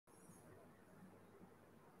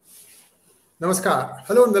Namaskar.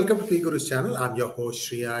 Hello and welcome to PGurus channel. I'm your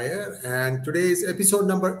host 𝙒𝙖𝙩𝙨 Iyer, and today is episode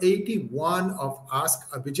number 81 of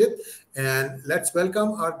Ask Abhijit. And let's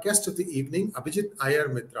welcome our guest of the evening, Abhijit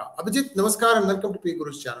Iyer-Mitra. Abhijit, Namaskar and welcome to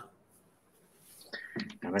PGurus channel.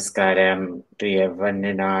 Namaskaram to everyone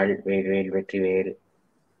in all. Vetrivel.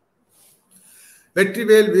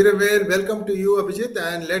 Vetrivel, Veeravel, welcome to you, Abhijit.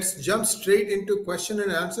 And let's jump straight into question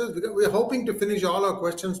and answers. We're hoping to finish all our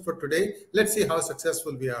questions for today. Let's see how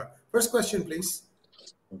successful we are. First question, please.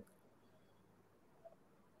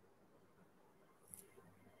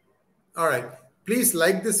 All right. Please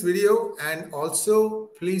like this video and also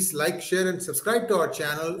please like, share and subscribe to our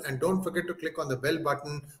channel. And don't forget to click on the bell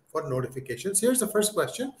button for notifications. Here's the first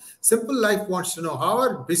question. Simple Life wants to know, how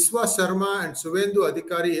are Biswa Sharma and 𝙒𝙗𝙣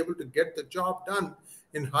Adhikari able to get the job done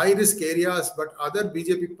in high-risk areas, but other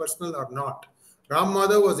BJP personnel are not? Ram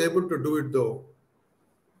Madhav was able to do it though.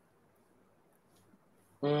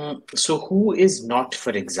 So who is not,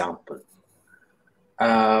 for example?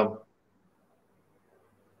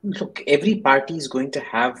 Look, every party is going to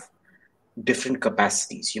have different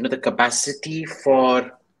capacities. You know, the capacity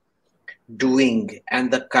for doing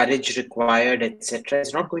and the courage required, etc.,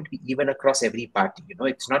 is not going to be even across every party. You know,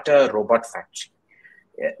 it's not a robot factory.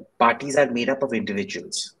 Parties are made up of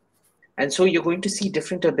individuals. And so you're going to see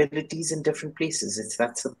different abilities in different places. It's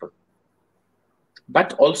that simple.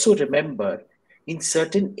 But also remember, in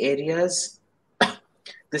certain areas,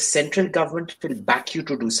 the central government will back you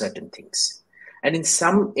to do certain things. And in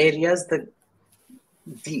some areas, the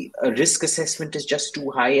risk assessment is just too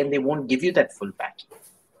high and they won't give you that full backing.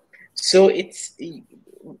 So it's a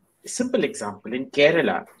simple example. In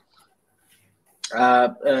Kerala,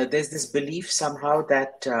 there's this belief somehow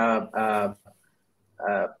that,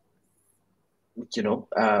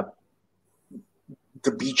 the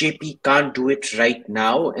BJP can't do it right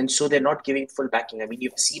now. And so they're not giving full backing. I mean,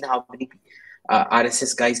 you've seen how many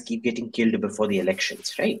RSS guys keep getting killed before the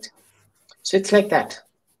elections, right? So it's like that.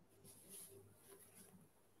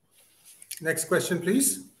 Next question,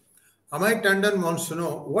 please. Amay Tandon wants to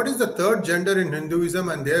know, what is the third gender in Hinduism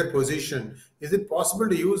and their position? Is it possible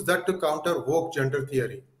to use that to counter woke gender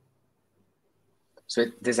theory? So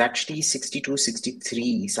there's actually 62,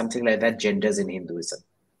 63, something like that, genders in Hinduism.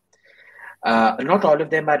 Not all of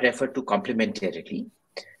them are referred to complementarily,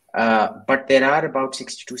 but there are about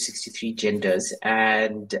 62, 63 genders.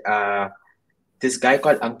 And this guy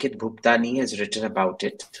called Ankit Bhuptani has written about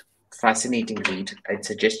it. Fascinating read. I'd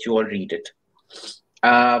suggest you all read it.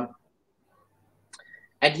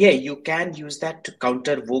 And yeah, you can use that to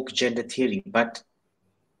counter woke gender theory, but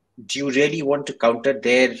do you really want to counter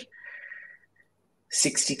their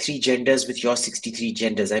 63 genders with your 63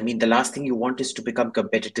 genders? I mean, the last thing you want is to become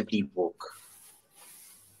competitively woke.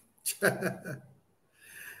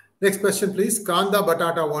 Next question, please. Kanda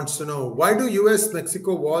Batata wants to know, why do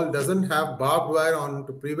US-Mexico wall doesn't have barbed wire on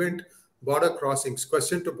to prevent border crossings?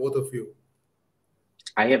 Question to both of you.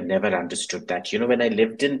 I have never understood that. You know, when I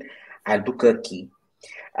lived in Albuquerque,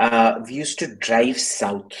 we used to drive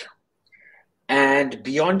south. And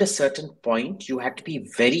beyond a certain point, you had to be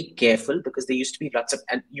very careful because there used to be lots of,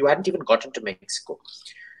 and you hadn't even gotten to Mexico.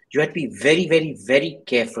 You had to be very, very, very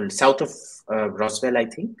careful. South of Roswell, I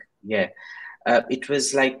think. Yeah. It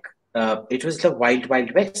was like, it was the wild,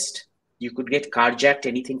 wild west. You could get carjacked,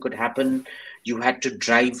 anything could happen. You had to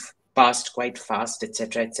drive past quite fast,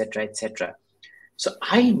 etc., etc., etc. So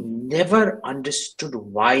I never understood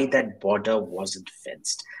why that border wasn't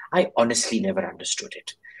fenced. I honestly never understood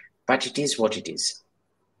it. But it is what it is.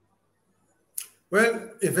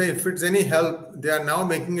 Well, if it's any help, they are now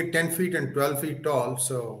making it 10 feet and 12 feet tall.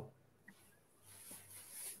 So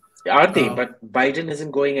are they? But Biden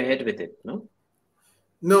isn't going ahead with it, no?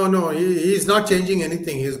 No, he's not changing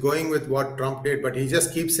anything. He's going with what Trump did, but he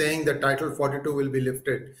just keeps saying that Title 42 will be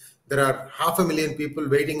lifted. There are 500,000 people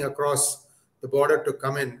waiting across the border to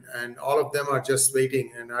come in, and all of them are just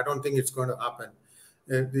waiting, and I don't think it's going to happen.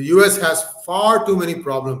 The US has far too many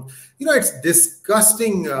problems. You know, it's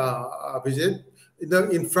disgusting, Abhijit.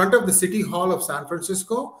 In front of the City Hall of San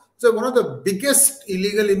Francisco, it's one of the biggest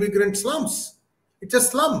illegal immigrant slums. It's a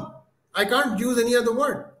slum. I can't use any other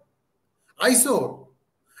word. ISO.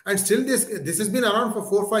 And still this has been around for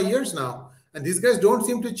 4 or 5 years now. And these guys don't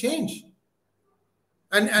seem to change.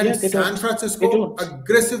 And yeah, San Francisco,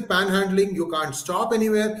 aggressive panhandling. You can't stop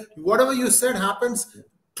anywhere. Whatever you said happens.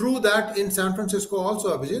 True that in San Francisco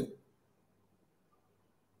also, Abhijit.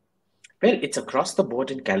 Well, it's across the board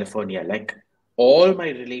in California. Like all my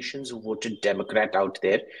relations who voted Democrat out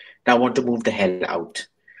there now want to move the hell out.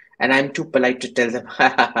 And I'm too polite to tell them,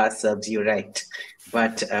 ha ha ha, Subs, you're right.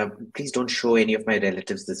 But please don't show any of my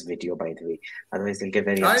relatives this video, by the way. Otherwise, they'll get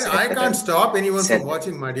very upset. I can't stop anyone from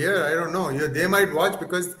watching, my dear. I don't know. They might watch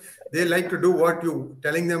because they like to do what you're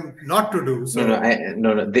telling them not to do. So.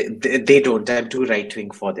 No, they don't. I'm too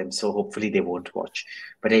right-wing for them, so hopefully they won't watch.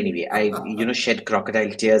 But anyway, I shed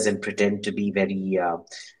crocodile tears and pretend to be very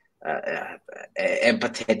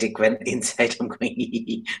empathetic when inside I'm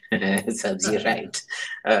going, Subs, you're right.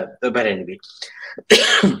 But anyway,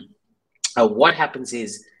 what happens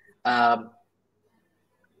is, for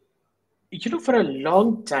a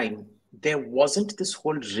long time, there wasn't this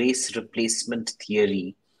whole race replacement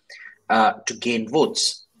theory to gain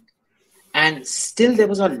votes. And still there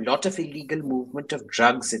was a lot of illegal movement of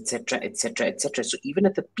drugs, etc., etc., etc. So even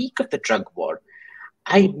at the peak of the drug war,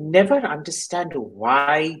 I never understand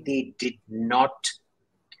why they did not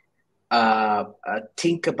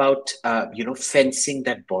think about, fencing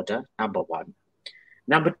that border, number one.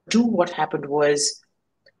 Number two, what happened was,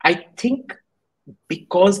 I think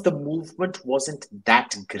because the movement wasn't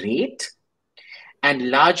that great, and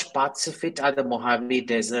large parts of it are the Mojave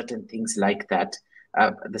Desert and things like that,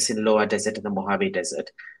 the Sinaloa Desert and the Mojave Desert.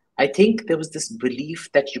 I think there was this belief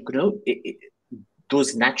that,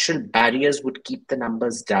 those natural barriers would keep the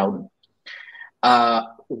numbers down.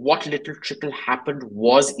 What little trickle happened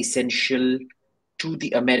was essential to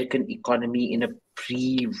the American economy in a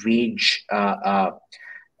pre-wage, in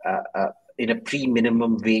a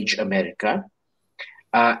pre-minimum wage America.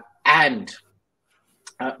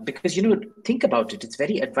 Because, think about it, it's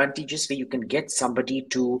very advantageous where you can get somebody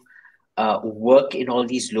to work in all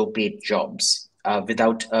these low-paid jobs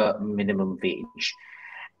without a minimum wage.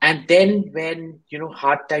 And then when,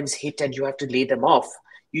 hard times hit and you have to lay them off,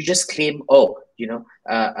 you just claim, you're all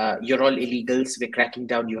illegals, we're cracking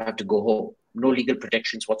down, you have to go home. No legal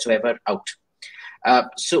protections whatsoever, out.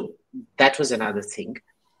 So that was another thing.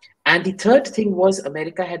 And the third thing was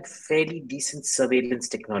America had fairly decent surveillance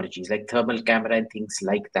technologies like thermal camera and things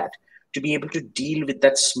like that to be able to deal with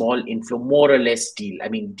that small inflow, more or less deal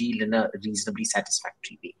in a reasonably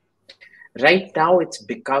satisfactory way. Right now, it's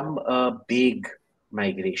become a big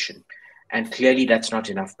migration. And clearly that's not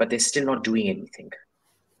enough, but they're still not doing anything.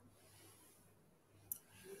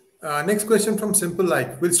 Next question from Simple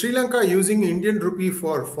Like. Will Sri Lanka using Indian rupee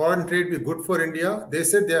for foreign trade be good for India? They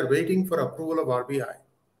said they are waiting for approval of RBI.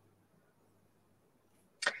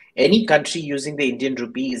 Any country using the Indian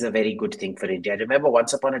rupee is a very good thing for India. I remember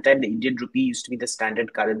once upon a time, the Indian rupee used to be the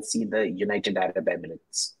standard currency in the United Arab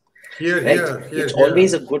Emirates. It's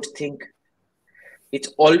always a good thing. It's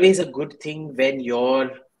always a good thing when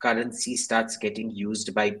your currency starts getting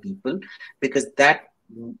used by people, because that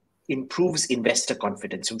improves investor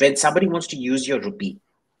confidence. When somebody wants to use your rupee,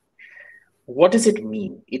 what does it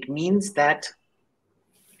mean? It means that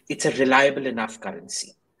it's a reliable enough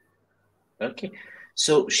currency. Okay.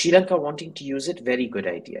 So Sri Lanka wanting to use it, very good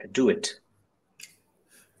idea. Do it.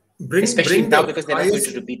 Especially now, because they're not going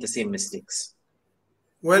to repeat the same mistakes.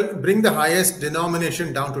 Well, bring the highest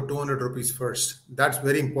denomination down to 200 rupees first. That's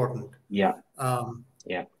very important. Yeah.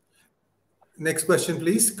 Next question,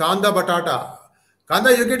 please. Kanda Batata.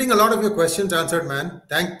 Kanda, you're getting a lot of your questions answered, man.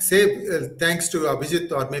 Thanks to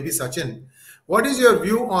Abhijit or maybe Sachin. What is your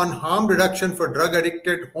view on harm reduction for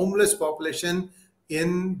drug-addicted homeless population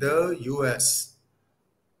in the US?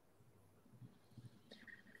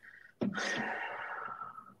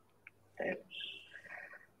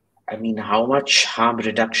 I mean, how much harm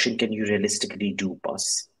reduction can you realistically do,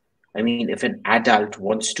 boss? I mean, if an adult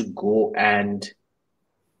wants to go and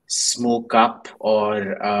smoke up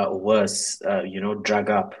or worse, drug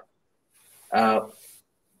up,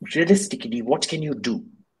 realistically, what can you do?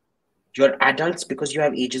 You're adults because you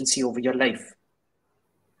have agency over your life.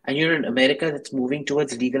 And you're in America that's moving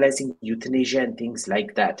towards legalizing euthanasia and things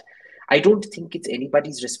like that. I don't think it's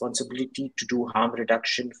anybody's responsibility to do harm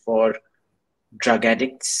reduction for drug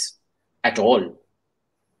addicts at all.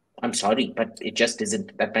 I'm sorry, but it just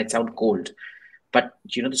isn't. That might sound cold. But,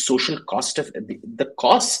 the social cost of the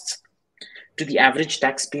cost to the average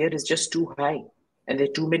taxpayer is just too high. And there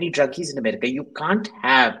are too many druggies in America. You can't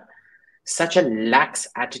have such a lax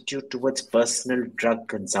attitude towards personal drug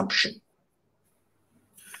consumption.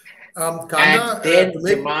 And then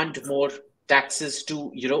demand more taxes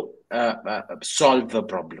to, solve the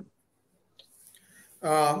problem.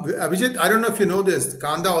 Abhijit, I don't know if you know this,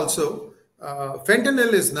 Kanda also,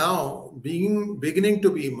 fentanyl is now beginning to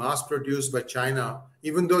be mass produced by China,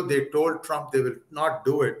 even though they told Trump they will not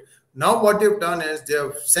do it. Now what they've done is they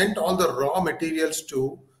have sent all the raw materials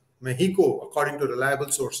to Mexico, according to reliable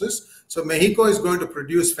sources. So Mexico is going to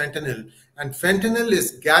produce fentanyl, and fentanyl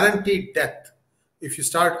is guaranteed death. if you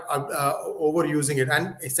start overusing it.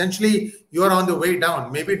 And essentially, you are on the way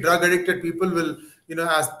down. Maybe drug addicted people will,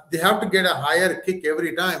 as they have to get a higher kick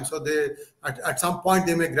every time. So they, at some point,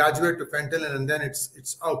 they may graduate to fentanyl and then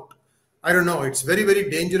it's out. I don't know. It's very, very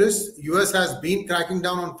dangerous. US has been cracking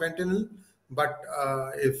down on fentanyl, but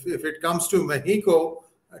if it comes to Mexico,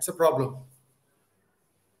 it's a problem.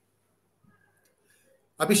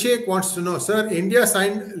 Abhishek wants to know, sir, India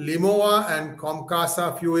signed Limoa and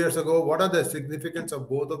Comcasa a few years ago. What are the significance of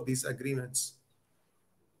both of these agreements?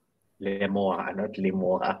 Limoa, not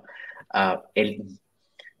Limoa.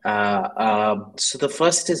 So the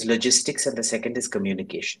first is logistics and the second is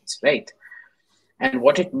communications, right? And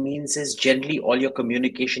what it means is generally all your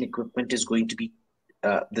communication equipment is going to be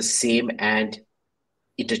the same and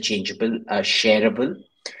interchangeable, shareable.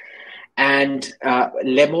 And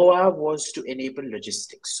Limoa was to enable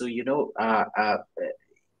logistics. So,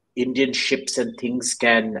 Indian ships and things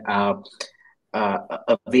can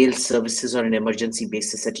avail services on an emergency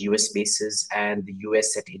basis at US bases and the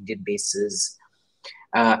US at Indian bases.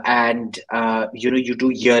 You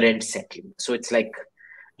do year-end settlement. So it's like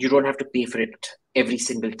you don't have to pay for it every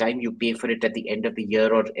single time. You pay for it at the end of the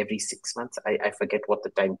year or every 6 months. I forget what the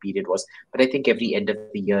time period was, but I think every end of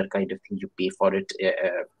the year kind of thing, you pay for it.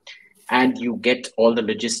 And you get all the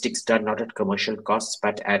logistics done, not at commercial costs,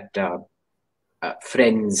 but at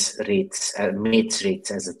friends rates, mates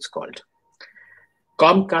rates, as it's called.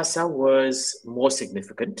 Comcasa was more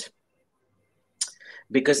significant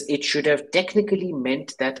because it should have technically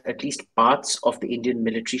meant that at least parts of the Indian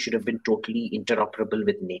military should have been totally interoperable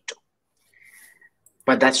with NATO.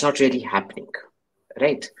 But that's not really happening,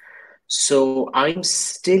 right? So I'm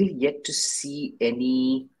still yet to see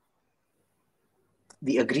any...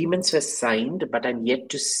 The agreements were signed, but I'm yet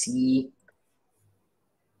to see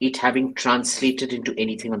it having translated into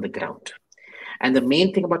anything on the ground. And the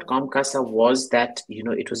main thing about Comcasa was that,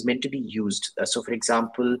 it was meant to be used. So, for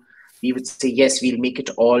example, we would say, yes, we'll make it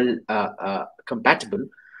all compatible,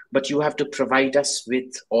 but you have to provide us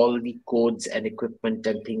with all the codes and equipment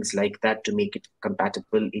and things like that to make it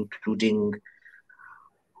compatible, including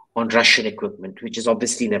on Russian equipment, which is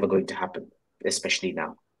obviously never going to happen, especially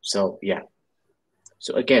now. So, yeah.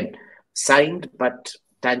 So again, signed, but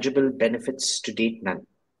tangible benefits to date, none.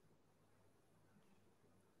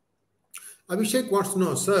 Abhishek wants to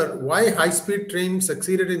know, sir, why high-speed train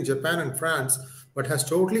succeeded in Japan and France, but has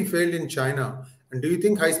totally failed in China? And do you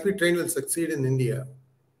think high-speed train will succeed in India?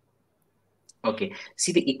 Okay.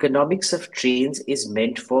 See, the economics of trains is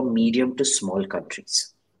meant for medium to small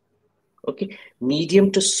countries. Okay. Medium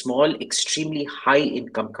to small, extremely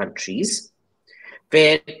high-income countries,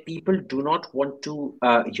 where people do not want to,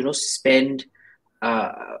 spend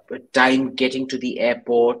time getting to the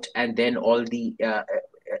airport and then all the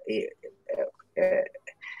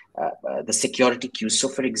security queues. So,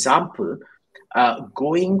 for example,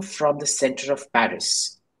 going from the center of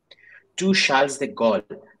Paris to Charles de Gaulle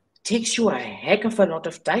takes you a heck of a lot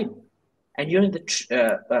of time. And you're in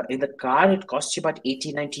the car, it costs you about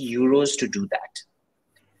 80, 90 euros to do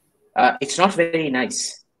that. It's not very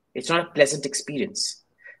nice. It's not a pleasant experience.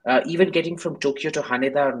 Even getting from Tokyo to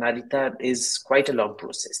Haneda or Narita is quite a long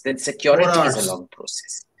process. Then security is a long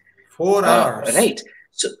process. 4 hours. Right.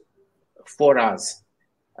 So 4 hours.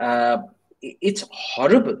 It's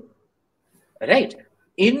horrible. Right.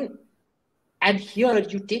 And here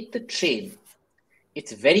you take the train.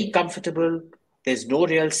 It's very comfortable. There's no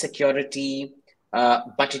real security,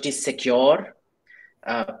 but it is secure.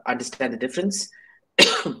 Understand the difference?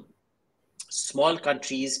 Small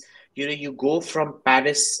countries, you go from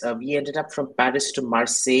Paris. We ended up from Paris to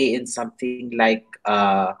Marseille in something like,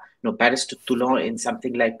 Paris to Toulon in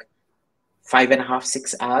something like 5.5,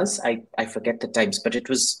 6 hours. I forget the times, but it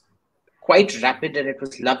was quite rapid and it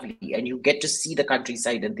was lovely. And you get to see the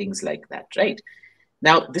countryside and things like that, right?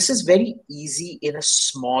 Now, this is very easy in a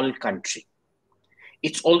small country.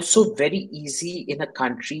 It's also very easy in a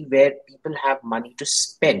country where people have money to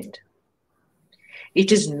spend.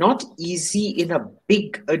 It is not easy in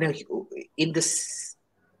this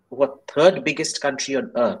third biggest country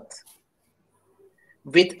on earth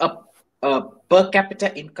with a per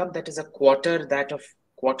capita income that is a quarter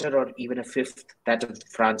or even a fifth that of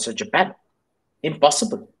France or Japan.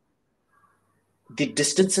 Impossible. The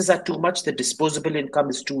distances are too much. The disposable income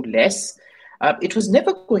is too less. It was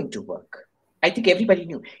never going to work. I think everybody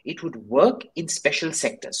knew it would work in special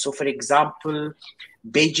sectors. So, for example,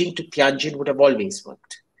 Beijing to Tianjin would have always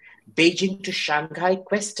worked. Beijing to Shanghai, ?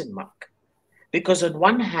 Because on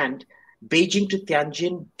one hand, Beijing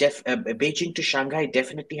to Shanghai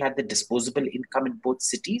definitely had the disposable income in both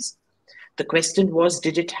cities. The question was,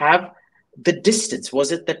 did it have The distance, was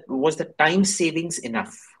the time savings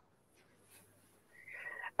enough?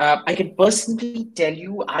 I can personally tell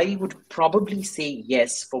you, I would probably say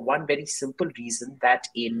yes, for one very simple reason, that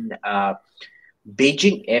in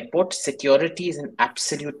Beijing airport, security is an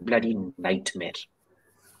absolute bloody nightmare.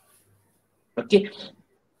 Okay,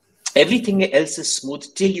 everything else is smooth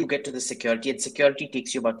till you get to the security, and security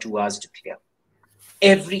takes you about 2 hours to clear.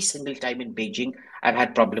 Every single time in Beijing, I've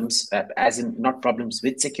had problems, as in not problems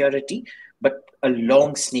with security, but a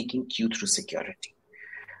long sneaking queue through security.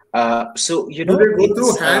 So, you Do know, they go through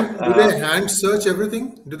it's do they hand search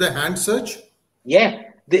everything? Do they hand search? yeah,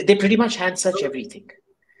 they pretty much hand search everything. So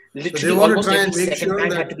they Literally, want to almost try every and make second sure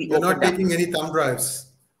time had to that be you're not opened up. taking any thumb drives.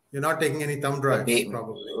 You're not taking any thumb drives,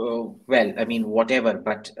 probably. Well, I mean, whatever,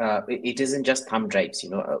 but it isn't just thumb drives, you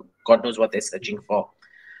know, God knows what they're searching for.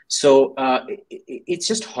 So it's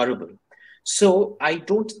just horrible. So I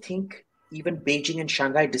don't think even Beijing and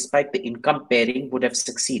Shanghai, despite the income pairing, would have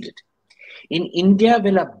succeeded. In India,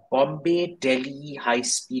 will a Bombay-Delhi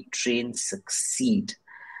high-speed train succeed?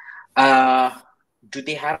 Do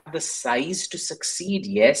they have the size to succeed?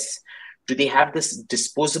 Yes. Do they have this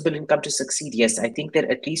disposable income to succeed? Yes. I think there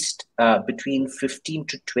are at least between 15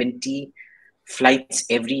 to 20 flights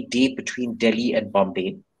every day between Delhi and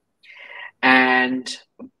Bombay.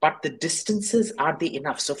 But the distances, are they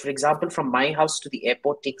enough? So, for example, from my house to the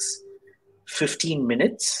airport takes 15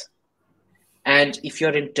 minutes. And if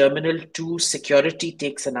you're in Terminal 2, security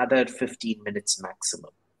takes another 15 minutes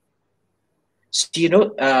maximum. So, you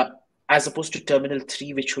know, as opposed to Terminal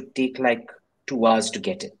 3, which would take like 2 hours to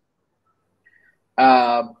get in.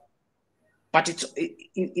 But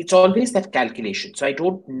it's always that calculation. So I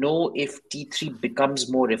don't know if T3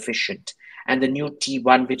 becomes more efficient and the new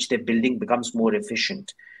T1, which they're building, becomes more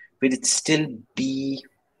efficient. Will it still be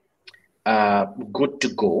good to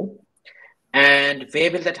go? And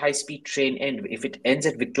where will that high-speed train end? If it ends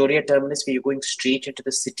at Victoria Terminus, where you're going straight into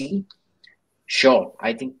the city, sure,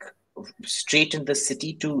 I think straight in the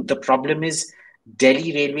city to, the problem is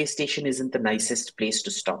Delhi railway station isn't the nicest place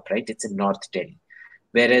to stop, right? It's in North Delhi,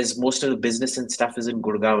 whereas most of the business and stuff is in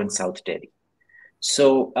Gurgaon and South Delhi.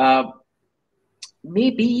 So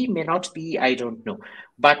maybe, may not be, I don't know.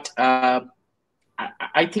 But I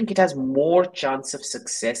think it has more chance of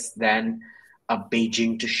success than a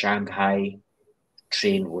Beijing to Shanghai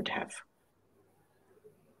train would have.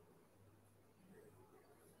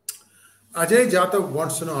 Ajay Jatav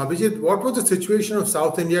wants to know, Abhijit, what was the situation of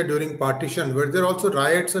South India during partition? Were there also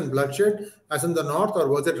riots and bloodshed as in the north, or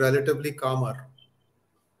was it relatively calmer?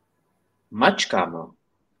 Much calmer,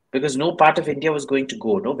 because no part of India was going to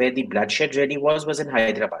go. No, where the bloodshed really was in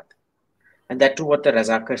Hyderabad. And that too, what the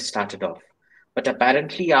Razakars started off. But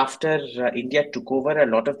apparently, after India took over, a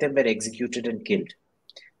lot of them were executed and killed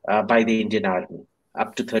by the Indian army,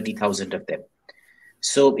 up to 30,000 of them.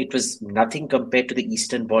 So it was nothing compared to the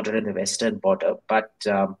eastern border and the western border, but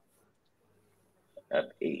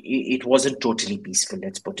it wasn't totally peaceful,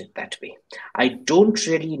 let's put it that way. I don't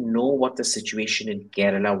really know what the situation in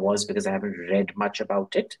Kerala was because I haven't read much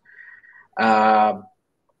about it. But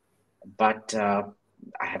I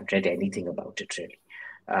haven't read anything about it really.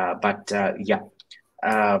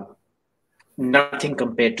 Nothing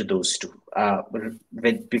compared to those two.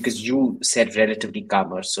 Because you said relatively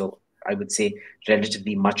calmer, so I would say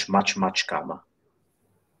relatively much calmer.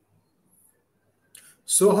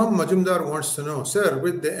 Soham Majumdar wants to know, sir,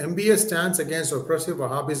 with the MBS stance against oppressive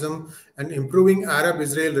Wahhabism and improving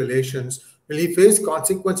Arab-Israel relations, will he face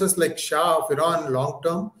consequences like Shah of Iran long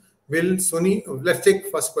term? Will Sunni... Let's take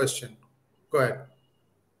first question. Go ahead.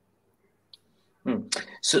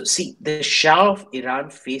 So see, the Shah of Iran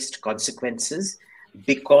faced consequences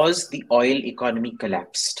because the oil economy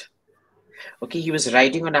collapsed. Okay, he was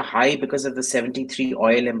riding on a high because of the 73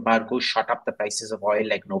 oil embargo, shot up the prices of oil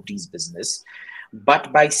like nobody's business.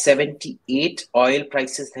 But by 78, oil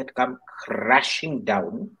prices had come crashing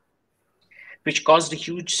down, which caused a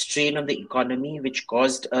huge strain on the economy, which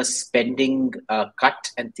caused a spending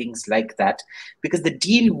cut and things like that. Because the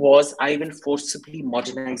deal was, I will forcibly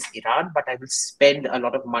modernize Iran, but I will spend a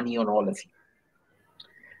lot of money on all of you.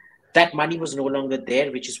 That money was no longer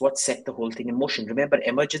there, which is what set the whole thing in motion. Remember,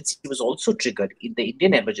 emergency was also triggered. In the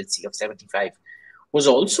Indian emergency of 75 was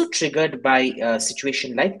also triggered by a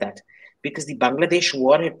situation like that, because the Bangladesh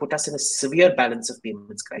war had put us in a severe balance of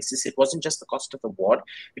payments crisis. It wasn't just the cost of the war,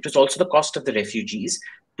 it was also the cost of the refugees,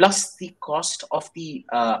 plus the cost of the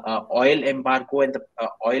oil embargo and the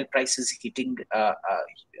oil prices hitting a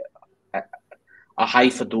high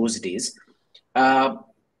for those days.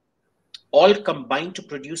 All combined to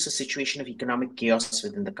produce a situation of economic chaos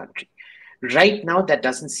within the country. Right now, that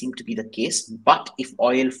doesn't seem to be the case. But if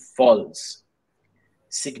oil falls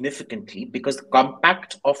significantly, because the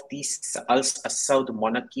compact of the Saud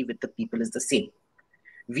monarchy with the people is the same,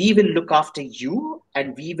 we will look after you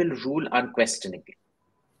and we will rule unquestioningly.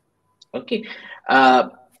 Okay.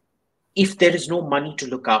 If there is no money to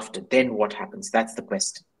look after, then what happens? That's the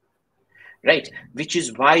question. Right. Which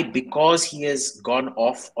is why, because he has gone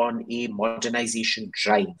off on a modernization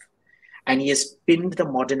drive, and he has pinned the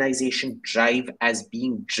modernization drive as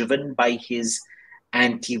being driven by his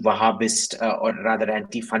anti-Wahhabist or rather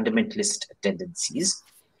anti-fundamentalist tendencies.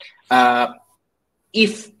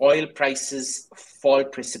 If oil prices fall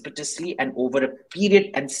precipitously and over a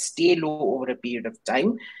period and stay low over a period of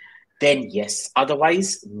time, then yes.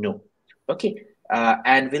 Otherwise, no. Okay.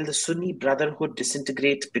 And will the Sunni Brotherhood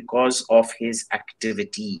disintegrate because of his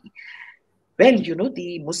activity? Well,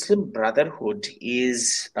 the Muslim Brotherhood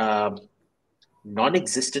is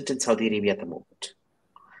non-existent in Saudi Arabia at the moment.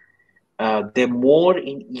 They're more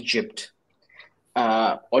in Egypt,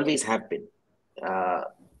 always have been,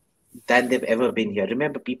 than they've ever been here.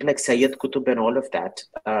 Remember, people like Sayyid Qutb and all of that,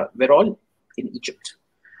 we're all in Egypt.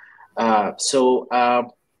 So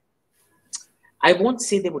I won't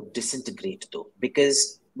say they would disintegrate, though,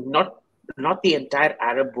 because not the entire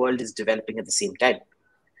Arab world is developing at the same time.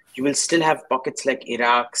 You will still have pockets like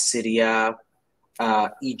Iraq, Syria,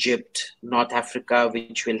 Egypt, North Africa,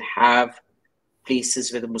 which will have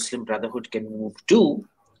places where the Muslim Brotherhood can move to.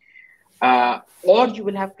 Or you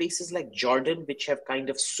will have places like Jordan, which have kind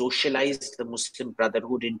of socialized the Muslim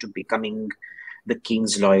Brotherhood into becoming the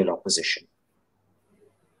king's loyal opposition.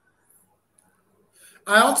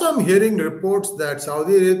 I also am hearing reports that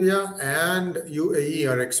Saudi Arabia and UAE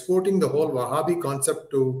are exporting the whole Wahhabi concept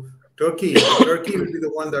to Turkey. Turkey will be the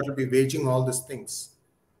one that will be waging all these things.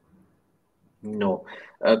 No,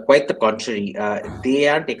 quite the contrary. They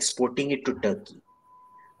aren't exporting it to Turkey.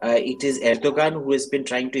 It is Erdogan who has been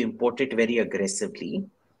trying to import it very aggressively.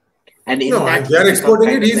 And in that, they are exporting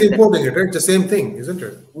it, he's importing it, right? It's the same thing, isn't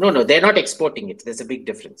it? No, they're not exporting it. There's a big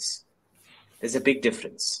difference.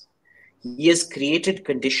 He has created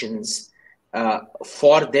conditions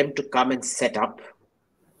for them to come and set up.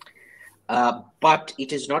 But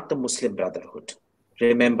it is not the Muslim Brotherhood.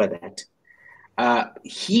 Remember that.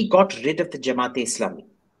 He got rid of the Jamaat-e-Islami.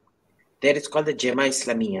 There it's called the Jama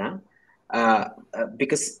Islamiyah.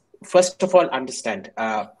 Because first of all, understand,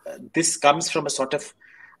 this comes from a sort of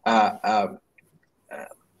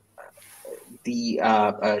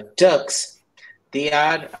the Turks. They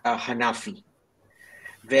are Hanafi,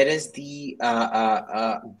 whereas the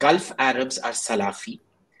Gulf Arabs are Salafi.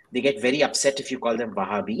 They get very upset if you call them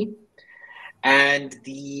Wahhabi, and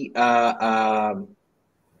the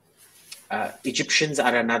Egyptians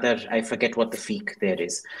are another. I forget what the fiqh there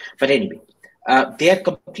is, but anyway. They are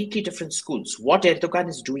completely different schools. What Erdogan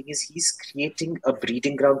is doing is he's creating a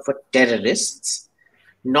breeding ground for terrorists,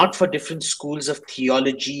 not for different schools of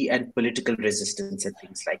theology and political resistance and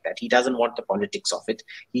things like that. He doesn't want the politics of it.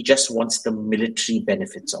 He just wants the military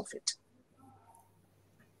benefits of it.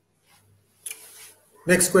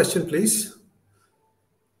 Next question, please.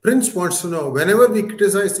 Prince wants to know, whenever we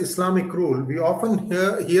criticize Islamic rule, we often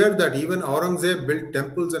hear that even Aurangzeb built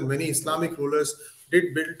temples and many Islamic rulers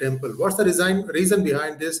did build temple. What's the reason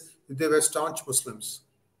behind this if they were staunch Muslims?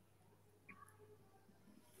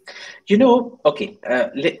 Okay,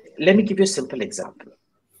 let me give you a simple example.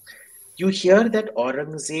 You hear that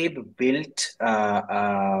Aurangzeb built,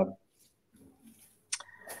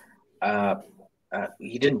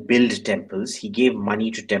 he didn't build temples, he gave money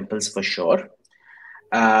to temples for sure.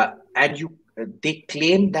 And they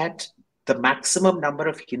claim that the maximum number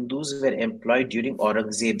of Hindus were employed during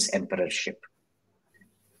Aurangzeb's emperorship.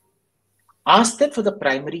 Ask them for the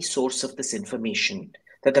primary source of this information,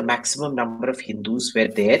 that the maximum number of Hindus were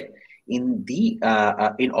there in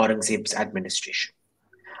Aurangzeb's administration.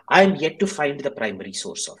 I am yet to find the primary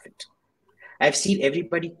source of it. I've seen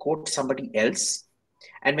everybody quote somebody else,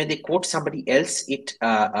 and when they quote somebody else,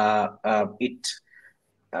 I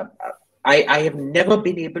have never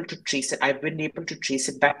been able to trace it. I've been able to trace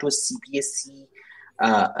it back to a CBSE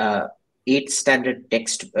 7th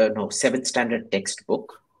standard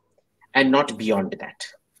textbook, and not beyond that.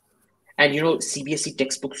 And CBSE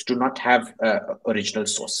textbooks do not have original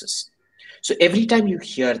sources. So every time you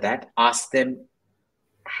hear that, ask them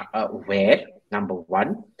where, number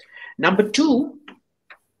one. Number two,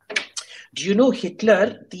 do you know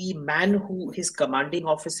Hitler, the man his commanding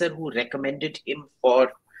officer who recommended him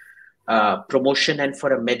for promotion and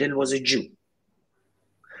for a medal was a Jew?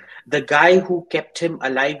 The guy who kept him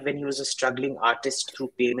alive when he was a struggling artist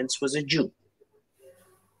through payments was a Jew.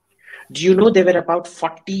 Do you know there were about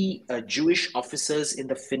 40 Jewish officers in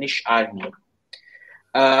the Finnish army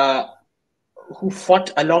who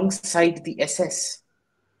fought alongside the SS?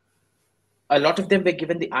 A lot of them were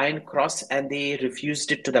given the Iron Cross and they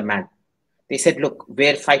refused it to the man. They said, look,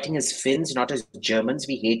 we're fighting as Finns, not as Germans.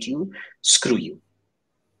 We hate you. Screw you.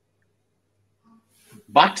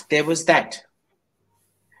 But there was that.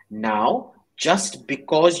 Now, just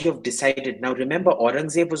because you've decided, now remember,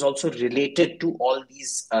 Aurangzeb was also related to all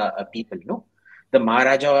these people, no? The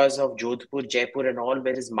Maharajas of Jodhpur, Jaipur and all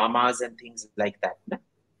were his mamas and things like that, no?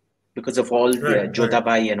 Because of all the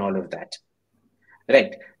Jodhabai and all of that.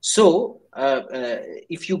 Right. So,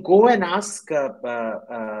 if you go and ask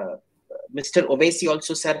Mr. Owaisi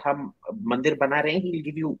also, sir, hum mandir bana rahe hain, he'll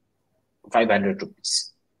give you 500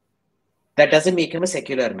 rupees. That doesn't make him a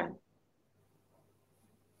secular man.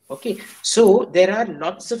 Okay, so there are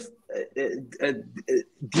lots of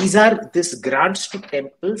these grants to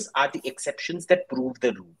temples are the exceptions that prove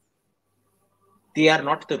the rule. They are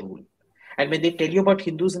not the rule. And when they tell you about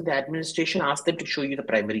Hindus in the administration, ask them to show you the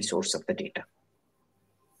primary source of the data.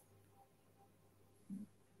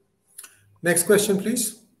 Next question,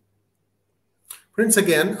 please. Prince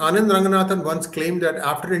again, Anand Ranganathan once claimed that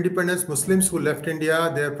after independence, Muslims who left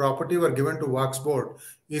India, their property were given to Waqf board.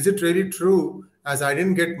 Is it really true? As I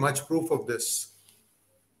didn't get much proof of this.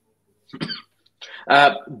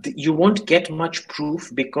 You won't get much proof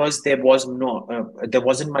because there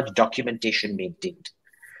wasn't much documentation maintained.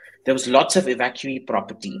 There was lots of evacuee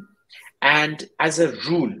property, and as a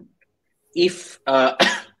rule, if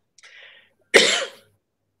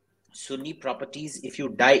Sunni properties, if you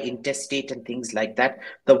die intestate and things like that,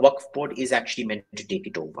 the Waqf board is actually meant to take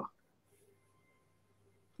it over.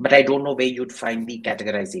 But I don't know where you'd find the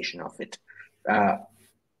categorization of it.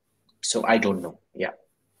 So I don't know. Yeah.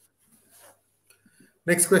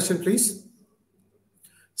 Next question, please.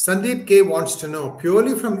 Sandeep K wants to know,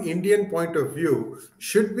 purely from Indian point of view,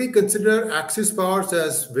 should we consider Axis powers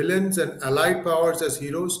as villains and Allied powers as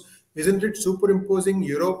heroes? Isn't it superimposing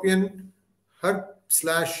European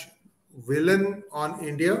 /villain on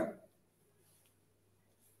India?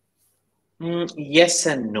 Yes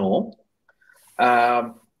and no.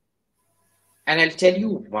 And I'll tell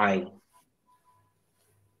you why.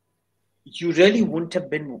 You really wouldn't have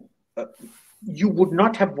been, you would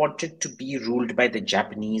not have wanted to be ruled by the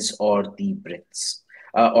Japanese or the Brits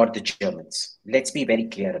or the Germans. Let's be very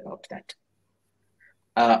clear about that.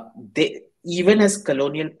 Even as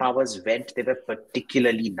colonial powers went, they were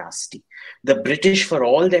particularly nasty. The British, for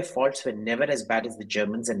all their faults, were never as bad as the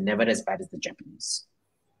Germans and never as bad as the Japanese.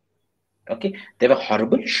 Okay, they were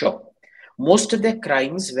horrible, sure. Most of their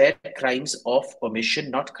crimes were crimes of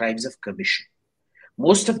omission, not crimes of commission.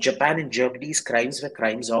 Most of Japan and Germany's crimes were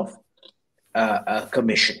crimes of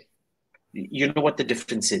commission. You know what the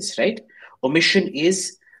difference is, right? Omission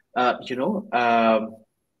is,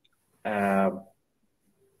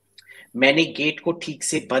 मैंने gate को ठीक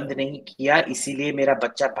से बंद नहीं किया इसीलिए मेरा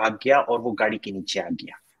बच्चा भाग गया और वो गाड़ी के नीचे आ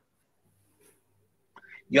गया.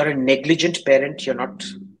 You're a negligent parent, you're not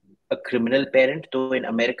a criminal parent, though in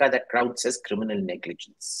America that counts as criminal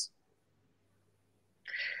negligence.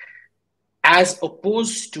 As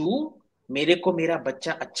opposed to मेरे को मेरा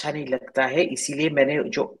बच्चा अच्छा नहीं लगता है इसीलिए मैंने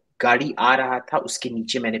जो गाड़ी आ रहा था उसके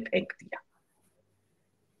नीचे मैंने फेंक दिया.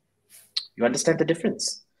 You understand the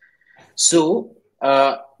difference? So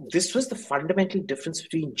this was the fundamental difference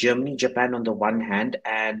between Germany, Japan on the one hand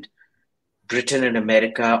and Britain and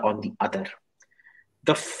America on the other.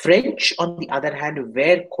 The French, on the other hand,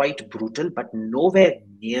 were quite brutal, but nowhere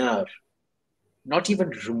near, not even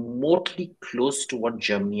remotely close to what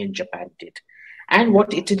Germany and Japan did. And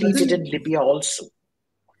what Italy did in Libya also.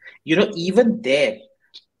 You know, even there,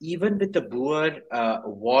 even with the Boer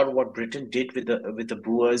war, what Britain did with the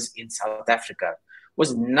Boers in South Africa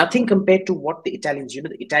was nothing compared to what the Italians,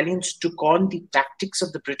 the Italians took on the tactics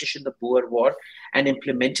of the British in the Boer war and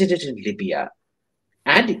implemented it in Libya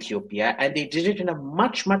and Ethiopia, and they did it in a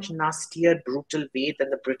much, much nastier, brutal way than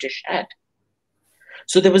the British had.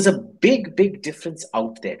 So there was a big, big difference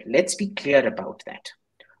out there. Let's be clear about that.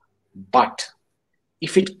 But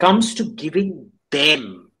if it comes to giving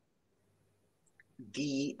them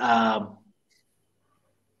the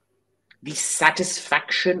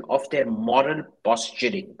satisfaction of their moral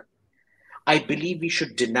posturing, I believe we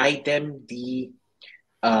should deny them the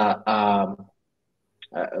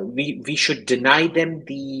we should deny them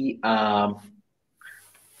the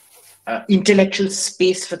intellectual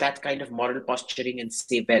space for that kind of moral posturing and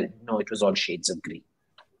say, well, no, it was all shades of grey.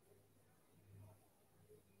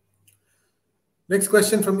 Next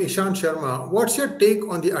question from Ishan Sharma. What's your take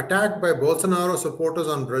on the attack by Bolsonaro supporters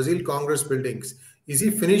on Brazil Congress buildings? Is he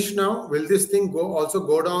finished now? Will this thing also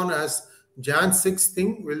go down as Jan 6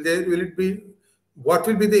 thing? Will it be? What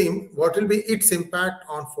will be its impact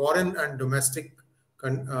on foreign and domestic,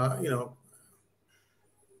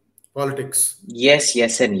 politics? Yes,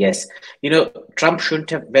 yes, and yes. Trump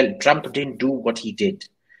shouldn't have. Well, Trump didn't do what he did,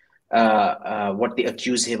 what they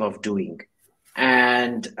accuse him of doing,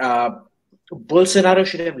 and Bolsonaro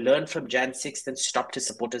should have learned from Jan 6th and stopped his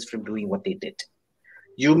supporters from doing what they did.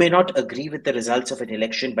 You may not agree with the results of an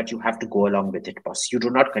election, but you have to go along with it, boss. You do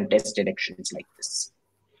not contest elections like this.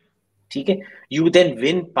 Okay? You then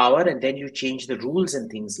win power and then you change the rules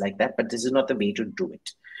and things like that, but this is not the way to do it.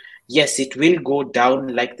 Yes, it will go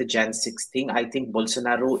down like the Jan 6 thing. I think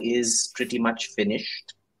Bolsonaro is pretty much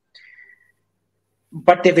finished.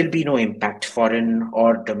 But there will be no impact, foreign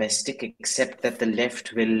or domestic, except that the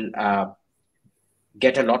left will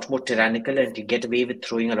get a lot more tyrannical and get away with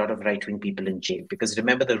throwing a lot of right-wing people in jail. Because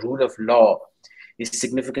remember, the rule of law is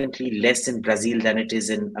significantly less in Brazil than it is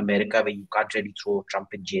in America, where you can't really throw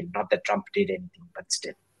Trump in jail. Not that Trump did anything, but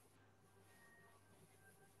still.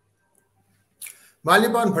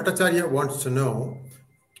 Maliban Bhattacharya wants to know,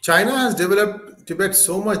 China has developed Tibet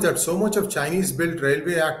so much that so much of Chinese-built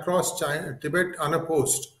railway across Tibet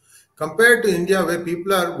unopposed, compared to India, where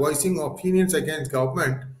people are voicing opinions against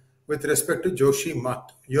government with respect to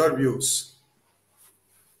Joshimath. Your views?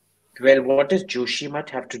 Well, what does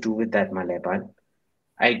Joshimath have to do with that, Maliban?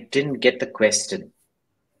 I didn't get the question.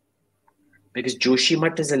 Because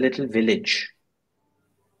Joshimath is a little village.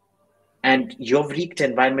 And you've wreaked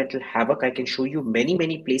environmental havoc. I can show you many,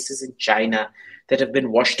 many places in China that have been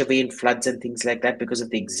washed away in floods and things like that because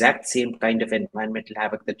of the exact same kind of environmental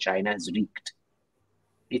havoc that China has wreaked.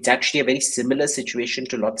 It's actually a very similar situation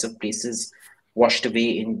to lots of places washed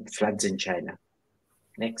away in floods in China.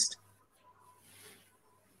 Next.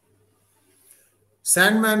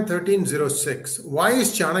 Sandman 1306. Why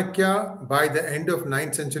is Chanakya by the end of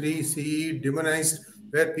 9th century CE demonized,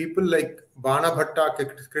 where people like Bana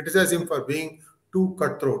Bhatta criticize him for being too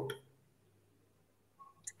cutthroat?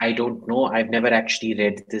 I don't know. I've never actually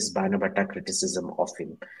read this Bana Bhatta criticism of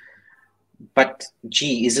him. But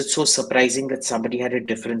gee, is it so surprising that somebody had a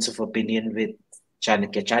difference of opinion with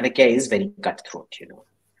Chanakya? Chanakya is very cutthroat,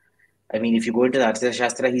 I mean, if you go into the Artha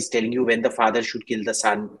Shastra, he's telling you when the father should kill the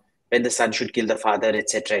son, when the son should kill the father,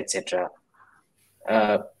 etc., etc.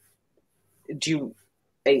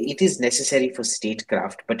 It is necessary for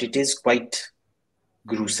statecraft, but it is quite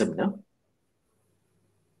gruesome, no?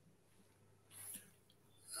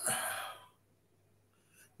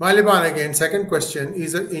 Maliban again, second question.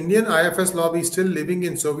 Is the Indian IFS lobby still living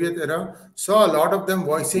in Soviet era? Saw a lot of them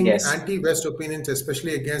voicing anti-West opinions,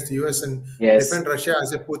 especially against the US, and defend Russia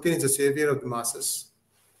as if Putin is the savior of the masses.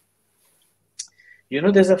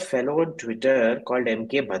 There's a fellow on Twitter called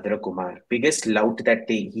MK Bhadrakumar, biggest lout that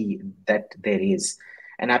there is,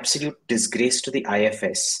 an absolute disgrace to the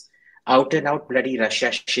IFS, out and out bloody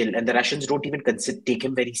Russia shill, and the Russians don't even take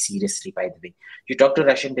him very seriously, by the way. You talk to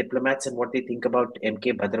Russian diplomats and what they think about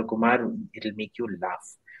MK Bhadrakumar, it'll make you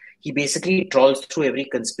laugh. He basically trawls through every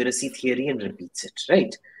conspiracy theory and repeats it,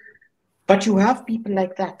 right? But you have people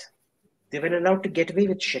like that. They were allowed to get away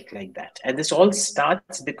with shit like that. And this all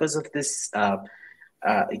starts because of this,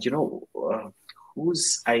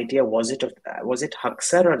 whose idea was it? Was it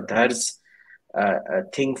𝙒𝙖𝙪 or 𝙒𝙧𝙤𝙪's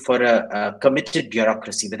thing for a committed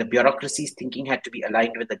bureaucracy, where the bureaucracy's thinking had to be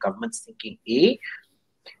aligned with the government's thinking, A,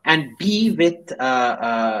 and B, with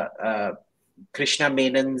Krishna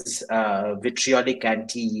Menon's vitriolic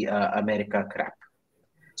anti-America crap.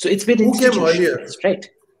 So it's been institutionalized, right?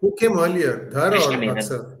 Who came earlier, 𝙒𝙪 or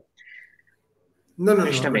𝙒𝙧𝙤? No,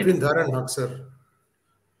 between 𝙒𝙪 and 𝙒𝙧𝙪.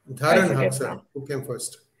 𝙒𝙪 and 𝙒𝙧𝙪. Who came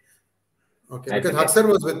first? Okay, because 𝙒𝙪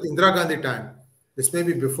was with Indira Gandhi time. This may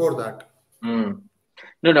be before that. No,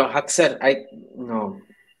 𝙒𝙪,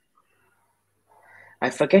 I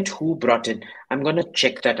forget who brought in. I'm going to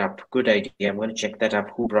check that up. Good idea. I'm going to check that up.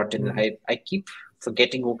 Who brought in? I keep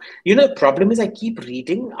forgetting who. The problem is I keep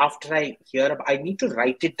reading after I hear. I need to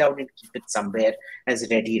write it down and keep it somewhere as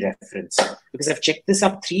ready reference. Because I've checked this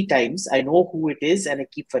up 3 times. I know who it is and I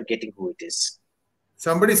keep forgetting who it is.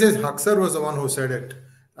 Somebody says 𝙒𝙪 was the one who said it.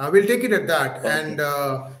 We'll take it at that. Okay. And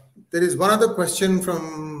there is one other question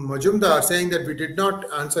from Majumdar saying that we did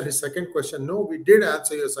not answer his second question. No, we did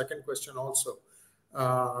answer your second question also.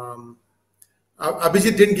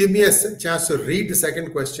 Abhijit didn't give me a chance to read the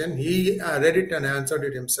second question. He read it and answered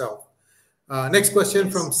it himself. Next question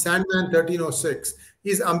from Sandman 1306.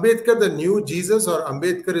 Is Ambedkar the new Jesus or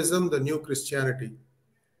Ambedkarism the new Christianity?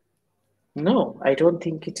 No, I don't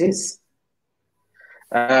think it is.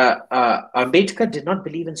 Ambedkar did not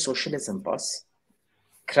believe in socialism, boss.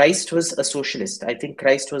 Christ was a socialist. I think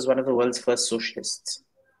Christ was one of the world's first socialists.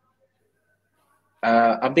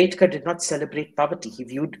 Ambedkar did not celebrate poverty. He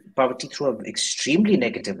viewed poverty through an extremely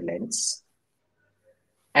negative lens.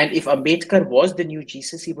 And if Ambedkar was the new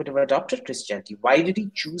Jesus, he would have adopted Christianity. Why did he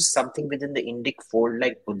choose something within the Indic fold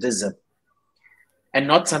like Buddhism and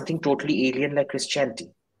not something totally alien like Christianity?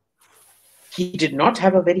 He did not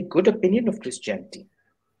have a very good opinion of Christianity.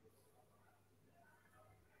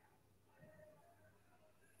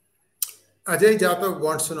 Ajay Jathav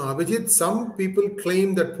wants to know, Abhijit, some people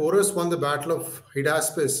claim that Porus won the Battle of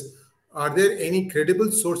Hydaspes. Are there any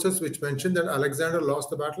credible sources which mention that Alexander lost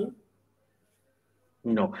the battle?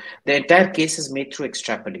 No, the entire case is made through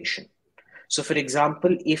extrapolation. So, for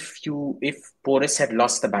example, if Porus had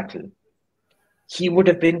lost the battle, he would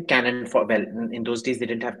have been cannon for, well, in those days they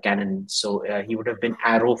didn't have cannon, so he would have been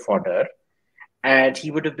arrow fodder, and he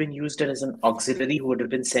would have been used as an auxiliary who would have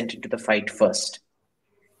been sent into the fight first.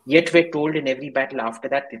 Yet we're told in every battle after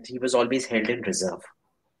that he was always held in reserve,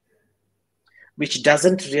 which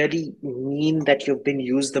doesn't really mean that you've been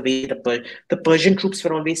used the way the Persian troops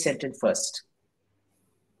were always sent in first,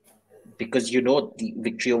 because the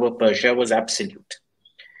victory over Persia was absolute.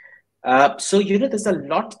 So there's a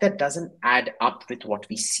lot that doesn't add up with what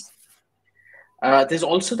we see. There's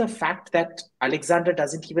also the fact that Alexander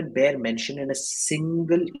doesn't even bear mention in a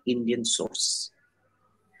single Indian source.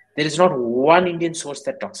 There is not one Indian source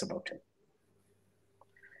that talks about him.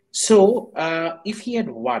 So if he had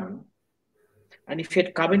won, and if he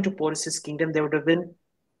had come into Porus's kingdom, there would have been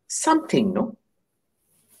something, no?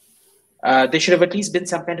 There should have at least been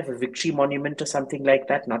some kind of a victory monument or something like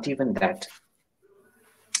that. Not even that.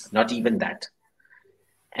 Not even that.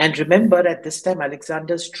 And remember, at this time,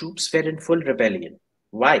 Alexander's troops were in full rebellion.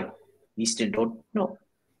 Why? We still don't know.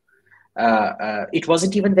 It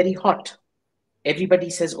wasn't even very hot. Everybody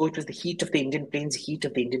says, oh, it was the heat of the Indian plains, heat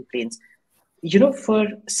of the Indian plains. For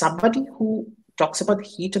somebody who talks about the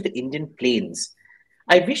heat of the Indian plains,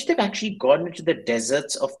 I wish they've actually gone into the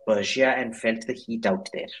deserts of Persia and felt the heat out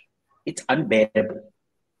there. It's unbearable.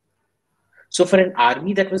 So for an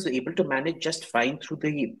army that was able to manage just fine through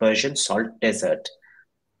the Persian salt desert,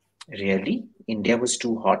 really, India was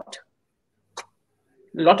too hot? A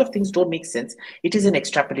lot of things don't make sense. It is an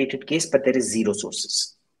extrapolated case, but there is zero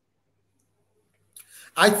sources.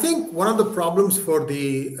 I think one of the problems for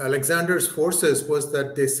the Alexander's forces was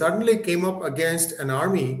that they suddenly came up against an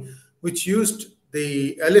army which used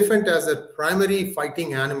the elephant as a primary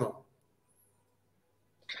fighting animal.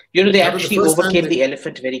 They actually overcame the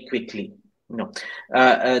elephant very quickly. No,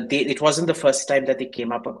 it wasn't the first time that they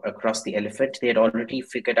came up across the elephant. They had already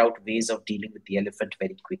figured out ways of dealing with the elephant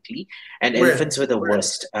very quickly. And elephants were the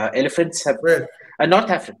worst. Elephants have... North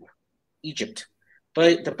Africa, Egypt.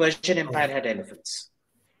 The Persian Empire had elephants.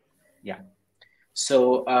 Yeah.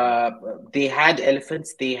 So they had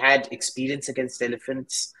elephants. They had experience against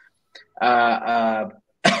elephants.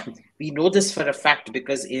 We know this for a fact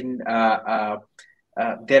because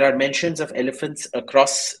there are mentions of elephants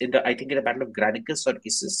across in the Battle of Granicus or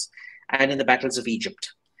Issus and in the battles of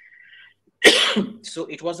Egypt. So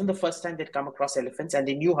it wasn't the first time they'd come across elephants, and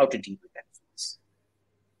they knew how to deal with elephants.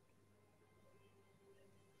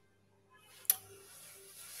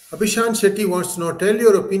 Abhishan Shetty wants to know, tell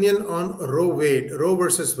your opinion on Roe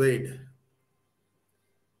versus Wade.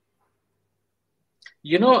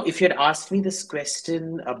 If you had asked me this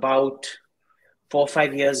question about 4 or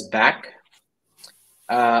 5 years back,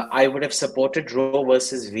 I would have supported Roe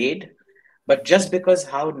versus Wade, but just because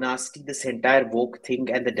how nasty this entire woke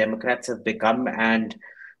thing and the Democrats have become, and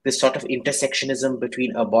this sort of intersectionism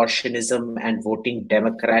between abortionism and voting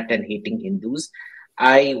Democrat and hating Hindus,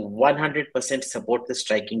 I 100% support the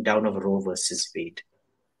striking down of Roe versus Wade.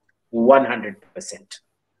 100%.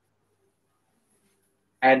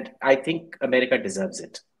 And I think America deserves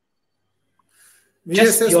it.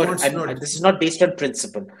 Just pure, this is not based on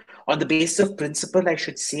principle. On the basis of principle, I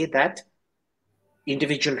should say that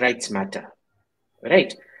individual rights matter,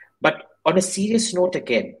 right? But on a serious note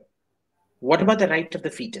again, what about the right of the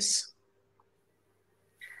fetus?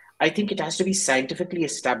 I think it has to be scientifically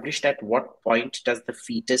established at what point does the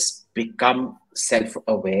fetus become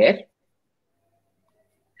self-aware,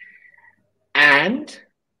 and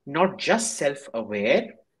not just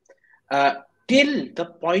self-aware, till the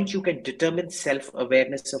point you can determine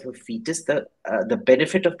self-awareness of a fetus, the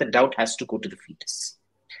benefit of the doubt has to go to the fetus.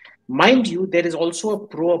 Mind you, there is also a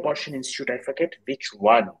pro-abortion institute. I forget which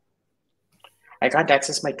one. I can't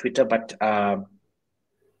access my Twitter, but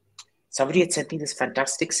somebody had sent me this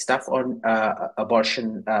fantastic stuff on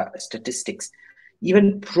abortion statistics.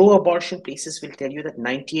 Even pro-abortion places will tell you that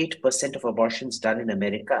 98% of abortions done in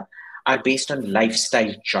America are based on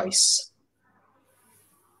lifestyle choice.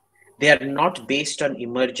 They are not based on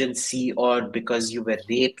emergency or because you were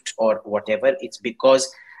raped or whatever. It's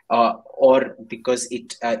because or because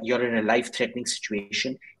you're in a life-threatening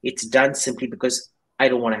situation. It's done simply because I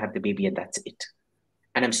don't want to have the baby and that's it.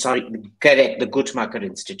 And I'm sorry, correct, the Guttmacher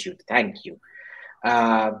Institute. Thank you.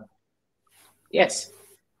 Yes.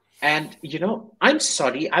 And, I'm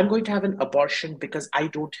sorry, I'm going to have an abortion because I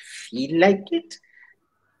don't feel like it.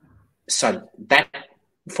 Sorry,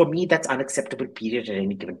 for me, that's unacceptable, period, at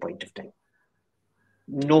any given point of time.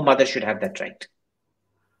 No mother should have that right.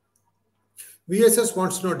 VSS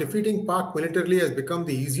wants to know, defeating Pak militarily has become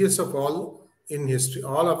the easiest of all in history,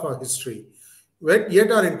 all of our history.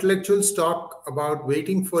 Yet our intellectuals talk about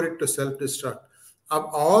waiting for it to self-destruct. Ab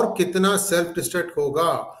aur kitna self-destruct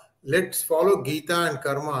hoga? Let's follow Gita and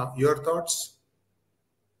Karma. Your thoughts?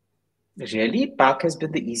 Really? Pak has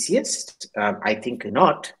been the easiest? I think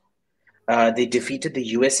not. They defeated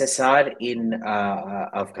the USSR in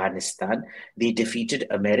Afghanistan. They defeated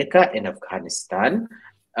America in Afghanistan.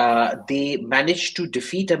 They managed to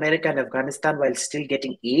defeat America and Afghanistan while still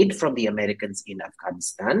getting aid from the Americans in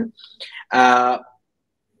Afghanistan.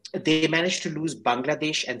 They managed to lose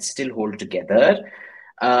Bangladesh and still hold together.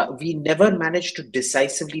 We never managed to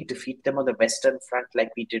decisively defeat them on the Western Front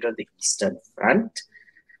like we did on the Eastern Front.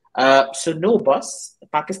 So no, boss,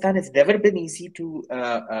 Pakistan has never been easy to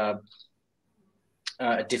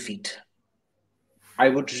defeat. I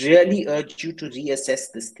would really urge you to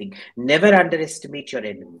reassess this thing. Never underestimate your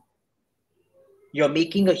enemy. You're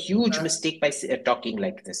making a huge mistake by talking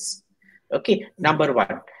like this. Okay, number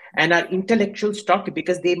one. And our intellectuals talk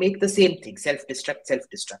because they make the same thing, self-destruct,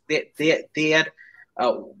 self-destruct. They are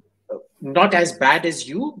not as bad as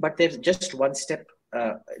you, but they're just one step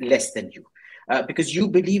less than you. Because you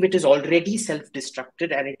believe it is already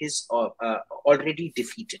self-destructed and it is already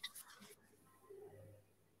defeated.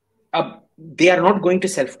 They are not going to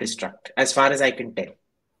self-destruct, as far as I can tell.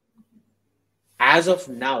 As of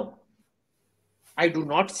now, I do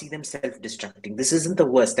not see them self-destructing. This isn't the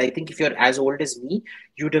worst. I think if you're as old as me,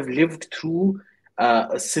 you'd have lived through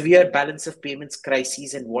a severe balance of payments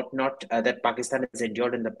crises and whatnot that Pakistan has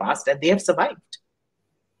endured in the past, and they have survived.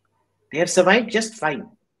 They have survived just fine.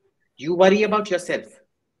 You worry about yourself.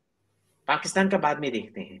 Pakistan ka baad mein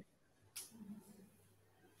dekhte hain.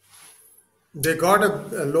 They got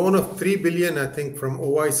a loan of 3 billion, I think, from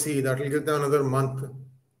OIC. That will give them another month.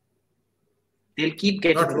 They'll keep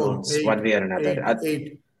getting loans one way or another.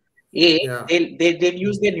 Yeah. They'll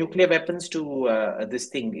use their nuclear weapons to this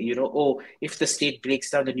thing, if the state breaks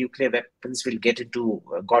down, the nuclear weapons will get into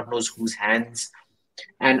God knows whose hands,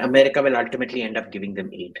 and America will ultimately end up giving them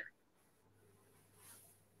aid.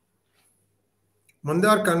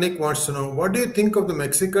 Mandar Kannik wants to know, what do you think of the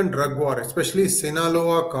Mexican drug war, especially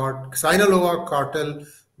Sinaloa cartel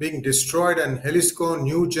being destroyed and Jalisco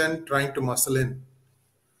New Gen trying to muscle in?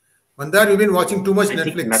 Mandar, you've been watching too much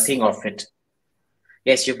Netflix. Think nothing of it.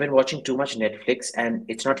 Yes, you've been watching too much Netflix, and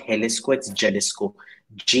it's not Jalisco, it's Jalisco.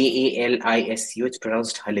 Jalisco. It's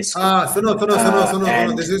pronounced Jalisco.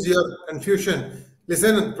 Suno. This is your confusion.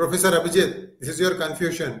 Listen, Professor Abhijit, this is your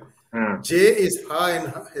confusion. J is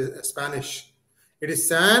Ha in Spanish. It is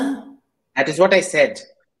San. That is what I said.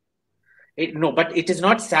 But it is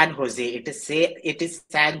not San Jose. It is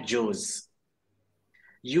San Jose.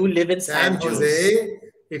 You live in San Jose.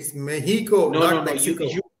 It's Mexico, not Mexico.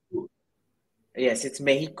 Yes, it's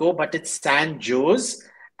Mexico, but it's San Jose,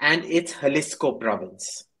 and it's Jalisco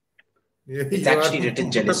province. It's actually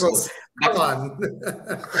written Jalisco. Come on.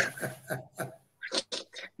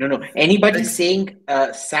 No. Anybody saying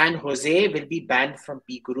San Jose will be banned from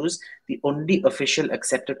PGurus. The only official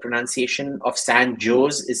accepted pronunciation of San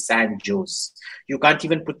Jose is San Jose. You can't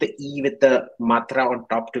even put the E with the matra on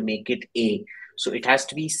top to make it A. So it has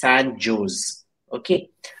to be San Jose. Okay.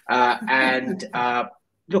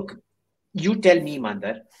 Look, you tell me,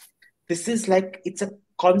 Mandar, this is like, it's a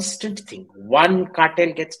constant thing. One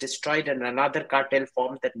cartel gets destroyed and another cartel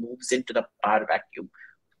forms that moves into the power vacuum.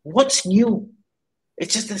 What's new?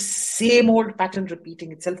 It's just the same old pattern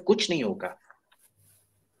repeating itself. Kuch nahi hoga.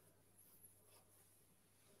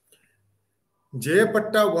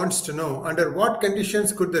 Jayapatta wants to know, under what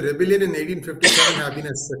conditions could the rebellion in 1857 have been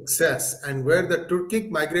a success, and were the Turkic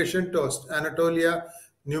migration to Anatolia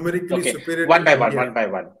numerically superior one to by India? one by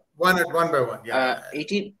one. One by one, yeah.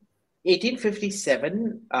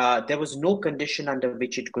 1857, there was no condition under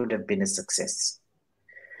which it could have been a success.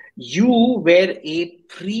 You were a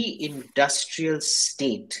pre-industrial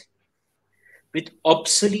state with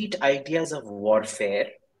obsolete ideas of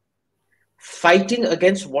warfare, fighting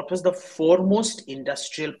against what was the foremost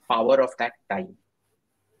industrial power of that time.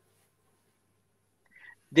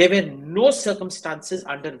 There were no circumstances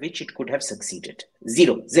under which it could have succeeded.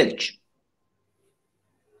 Zero, zilch.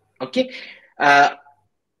 Okay.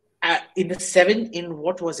 In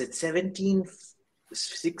what was it,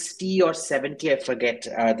 1760 or 70, I forget.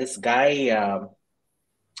 This guy,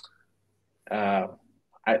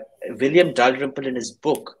 William Dalrymple, in his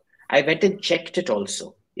book, I went and checked it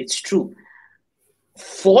also. It's true.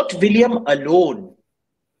 Fort William alone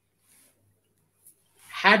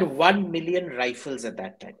had 1 million rifles at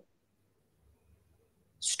that time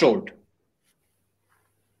stored.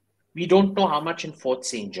 We don't know how much in Fort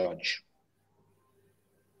St. George.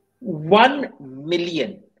 1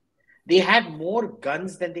 million. They had more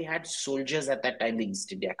guns than they had soldiers at that time, the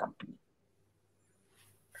East India Company.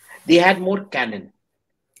 They had more cannon.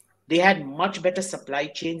 They had much better supply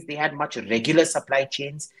chains. They had much regular supply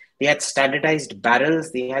chains. They had standardized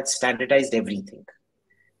barrels. They had standardized everything.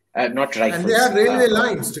 Not rifles. And they had railway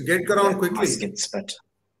lines to get around quickly. Muskets, but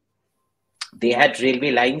they had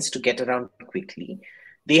railway lines to get around quickly.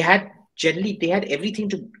 They had everything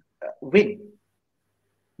to win.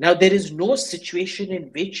 Now, there is no situation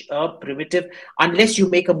in which a primitive, unless you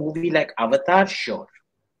make a movie like Avatar, sure.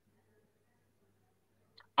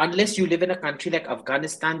 Unless you live in a country like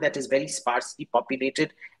Afghanistan that is very sparsely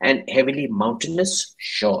populated and heavily mountainous,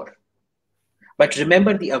 sure. But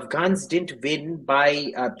remember, the Afghans didn't win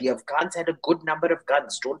by, the Afghans had a good number of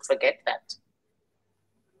guns. Don't forget that.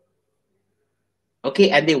 Okay,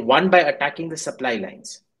 and they won by attacking the supply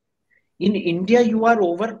lines. In India, you are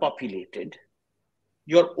overpopulated.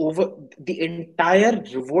 The entire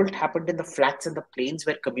revolt happened in the flats and the plains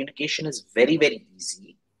where communication is very, very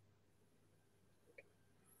easy.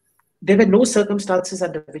 There were no circumstances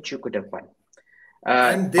under which you could have won.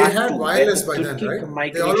 And they had wireless by then,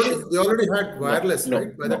 right? They already had wireless,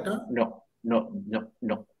 right? By that time? No,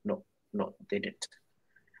 they didn't.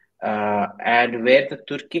 And where the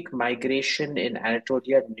Turkic migration in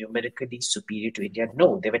Anatolia numerically superior to India?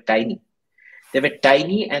 No, they were tiny. They were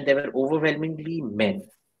tiny and they were overwhelmingly men,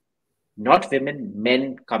 not women,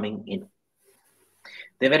 men coming in.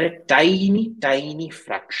 They were a tiny, tiny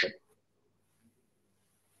fraction.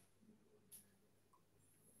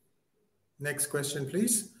 Next question,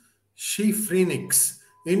 please. She Phoenix,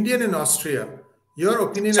 Indian in Austria. Your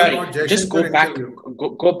opinion about Jaishankar? Just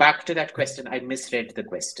go back to that question. I misread the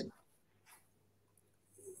question.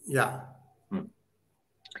 Yeah.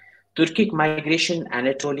 Turkic migration in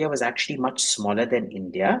Anatolia was actually much smaller than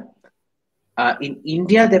India. In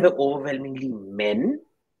India, there were overwhelmingly men,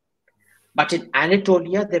 but in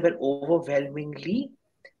Anatolia, there were overwhelmingly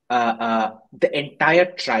the entire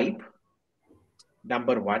tribe,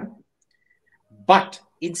 number one. But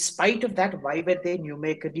in spite of that, why were they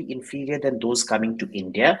numerically inferior than those coming to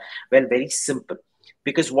India? Well, very simple.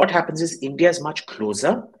 Because what happens is India is much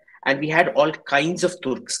closer and we had all kinds of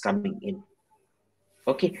Turks coming in.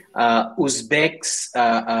 Okay, Uzbeks,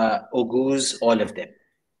 Oghuz, all of them.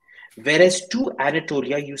 Whereas to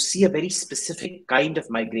Anatolia, you see a very specific kind of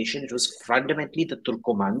migration. It was fundamentally the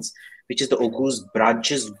Turkomans, which is the Oghuz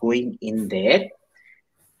branches going in there.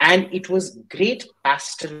 And it was great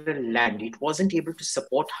pastoral land. It wasn't able to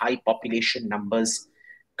support high population numbers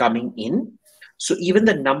coming in. So even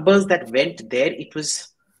the numbers that went there, it was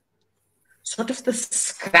sort of the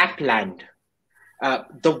scrap land.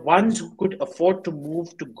 The ones who could afford to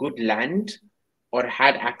move to good land or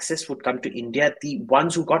had access would come to India. The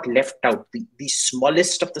ones who got left out, the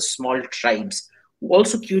smallest of the small tribes, who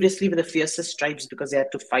also curiously were the fiercest tribes because they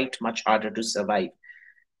had to fight much harder to survive,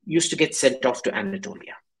 used to get sent off to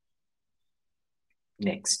Anatolia.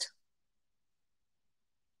 Next.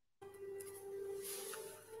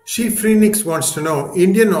 She Phoenix wants to know,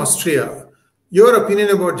 Indian Austria, your opinion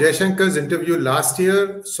about Jaishankar's interview last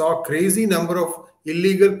year saw crazy number of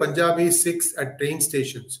illegal Punjabi Sikhs at train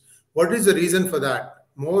stations. What is the reason for that?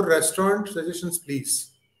 More restaurant suggestions, please.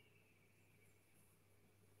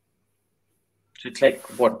 So it's like,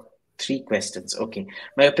 what, 3 questions? Okay.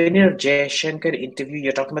 My opinion of Jaishankar interview,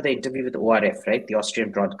 you're talking about the interview with ORF, right? The Austrian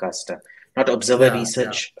broadcaster. Not Observer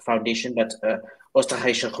Research Foundation, but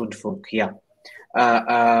𝙒𝙖𝙩𝙤. Yeah.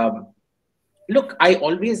 Look, I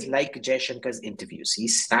always like Jaishankar's interviews.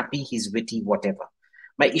 He's snappy, he's witty, whatever.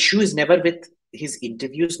 My issue is never with his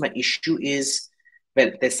interviews. My issue is,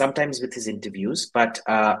 well, there's sometimes with his interviews, but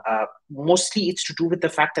mostly it's to do with the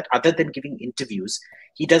fact that other than giving interviews,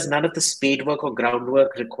 he does none of the spade work or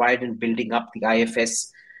groundwork required in building up the IFS,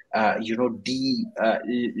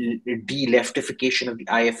 de-leftification of the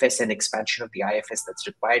IFS and expansion of the IFS that's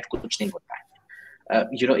required. Kuch nahi hota hai.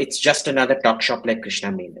 It's just another talk shop like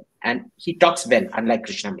Krishna Menon. And he talks well, unlike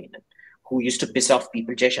Krishna Menon, who used to piss off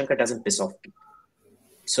people. Jaishankar doesn't piss off people.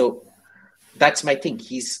 So That's my thing.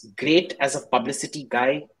 He's great as a publicity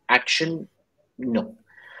guy. Action, no.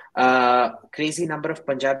 Crazy number of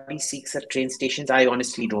Punjabi Sikhs at train stations. I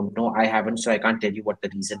honestly don't know. I haven't, so I can't tell you what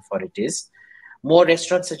the reason for it is. More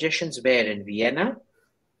restaurant suggestions where? In Vienna?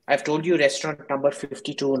 I've told you restaurant number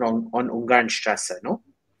 52 on Ungarnstrasse, no?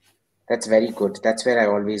 That's very good. That's where I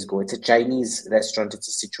always go. It's a Chinese restaurant. It's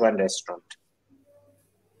a Sichuan restaurant.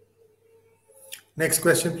 Next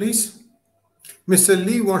question, please. Mr.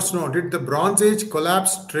 Lee wants to know, did the Bronze Age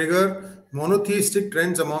collapse trigger monotheistic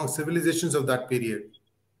trends among civilizations of that period?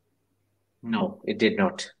 No, it did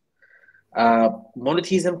not.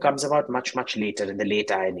 Monotheism comes about much, much later in the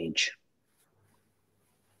late Iron Age.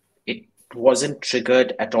 It wasn't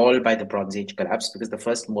triggered at all by the Bronze Age collapse, because the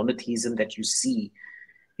first monotheism that you see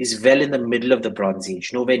is well in the middle of the Bronze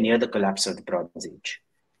Age, nowhere near the collapse of the Bronze Age.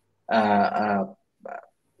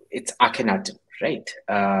 It's Akhenaten, right?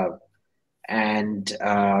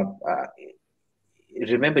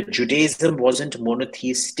 Remember, Judaism wasn't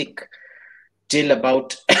monotheistic till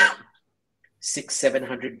about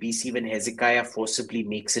 600-700 BC, when Hezekiah forcibly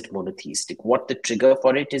makes it monotheistic. What the trigger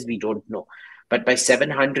for it is, we don't know. But by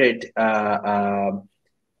 700,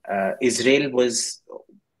 Israel was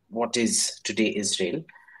what is today Israel,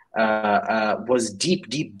 was deep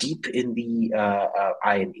in the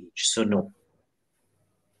Iron Age. So no.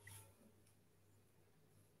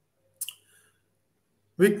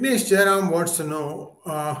 Vignesh Jairam wants to know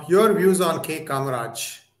your views on K.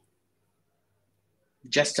 Kamaraj.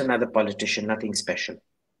 Just another politician, nothing special.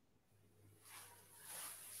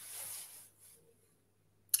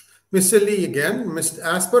 Mr. Lee again,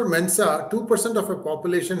 as per Mensa, 2% of a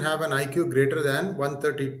population have an IQ greater than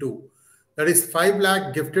 132. That is 5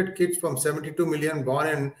 lakh gifted kids from 72 million born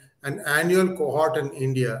in an annual cohort in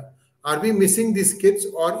India. Are we missing these kids,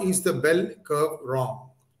 or is the bell curve wrong?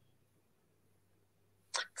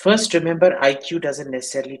 First, remember, IQ doesn't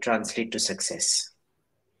necessarily translate to success.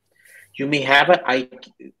 You may have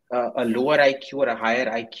a lower IQ or a higher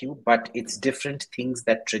IQ, but it's different things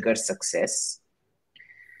that trigger success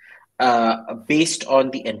based on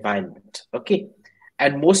the environment. Okay.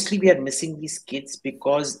 And mostly we are missing these kids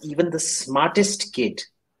because even the smartest kid,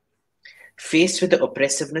 faced with the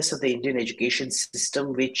oppressiveness of the Indian education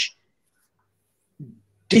system, which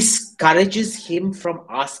discourages him from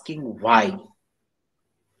asking why.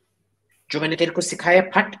 जो मैंने तेरे को सिखाया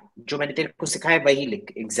फट, जो मैंने तेरे को सिखाया वही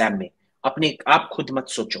लिख एग्जाम में, अपने आप खुद मत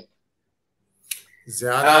सोचो.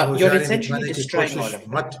 You're essentially destroying all of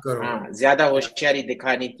that. ज्यादा होशियारी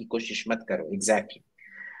दिखाने की कोशिश मत करो. Exactly.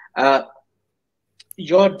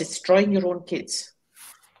 You're destroying your own kids.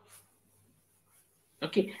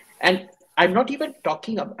 Okay. And I'm not even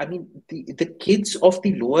talking about, I mean, the kids of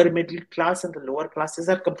the lower middle class and the lower classes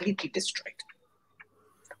are completely destroyed.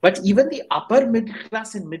 But even the upper middle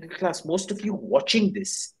class and middle class, most of you watching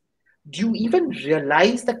this, do you even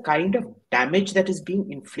realize the kind of damage that is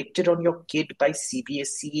being inflicted on your kid by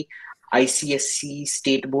CBSE, ICSE,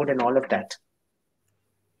 state board, and all of that?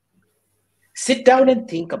 Sit down and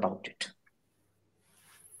think about it.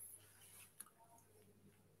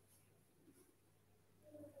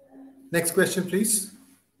 Next question, please.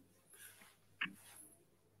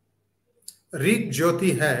 Reek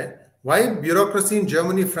Jyoti hai. Why bureaucracy in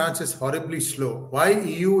Germany, France is horribly slow? Why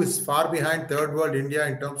EU is far behind third world India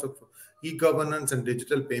in terms of e-governance and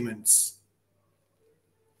digital payments?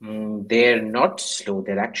 They're not slow.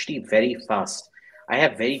 They're actually very fast. I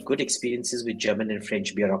have very good experiences with German and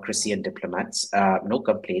French bureaucracy and diplomats. No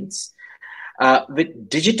complaints. With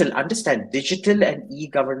digital, understand, digital and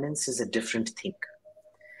e-governance is a different thing.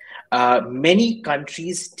 Many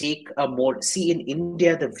countries take a more, see, in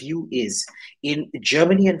India, the view is, in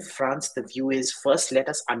Germany and France, the view is, first, let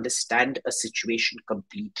us understand a situation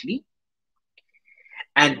completely.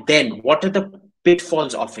 And then what are the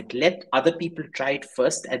pitfalls of it? Let other people try it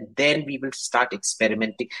first, and then we will start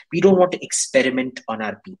experimenting. We don't want to experiment on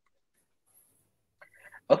our people.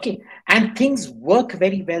 Okay. And things work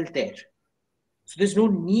very well there. So there's no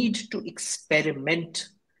need to experiment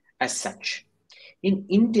as such. In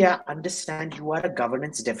India, understand, you are a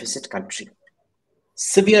governance deficit country,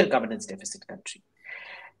 severe governance deficit country.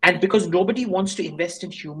 And because nobody wants to invest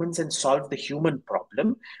in humans and solve the human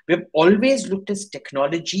problem, we've always looked at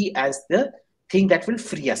technology as the thing that will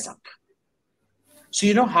free us up. So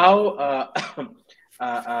you know how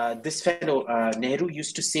this fellow, Nehru,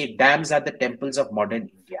 used to say, dams are the temples of modern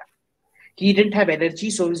India. He didn't have energy,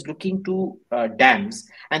 so he was looking to dams.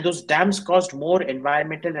 And those dams caused more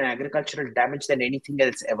environmental and agricultural damage than anything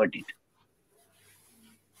else ever did.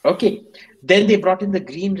 Okay. Then they brought in the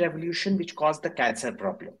Green Revolution, which caused the cancer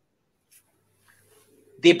problem.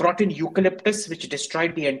 They brought in eucalyptus, which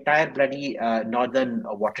destroyed the entire bloody northern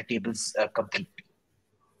water tables completely.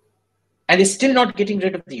 And they're still not getting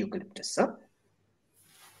rid of the eucalyptus. Huh?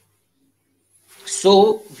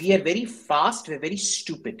 So we are very fast, we're very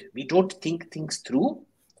stupid. We don't think things through.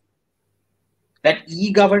 That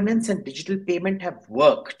e-governance and digital payment have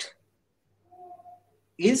worked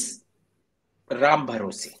is Ram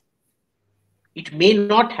Bharose. It may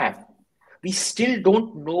not have. We still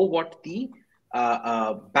don't know what the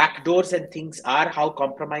backdoors and things are, how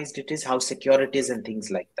compromised it is, how secure it is, and things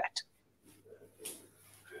like that.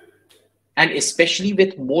 And especially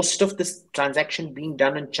with most of this transaction being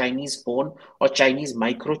done on Chinese phone or Chinese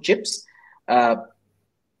microchips,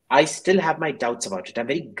 I still have my doubts about it. I'm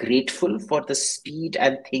very grateful for the speed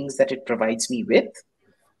and things that it provides me with.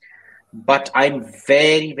 But I'm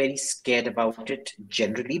very, very scared about it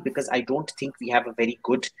generally because I don't think we have a very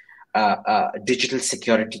good digital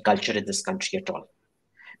security culture in this country at all.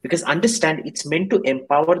 Because understand, it's meant to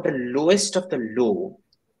empower the lowest of the low,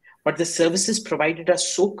 but the services provided are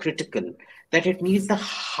so critical that it needs the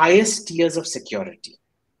highest tiers of security.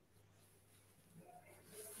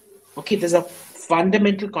 Okay, there's a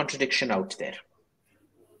fundamental contradiction out there.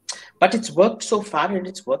 But it's worked so far and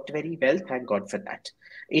it's worked very well. Thank God for that.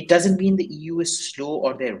 It doesn't mean the EU is slow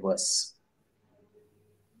or they're worse.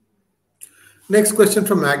 Next question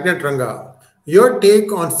from Magnet Ranga. Your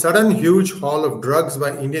take on sudden huge haul of drugs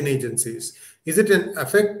by Indian agencies. Is it an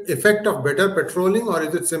effect of better patrolling, or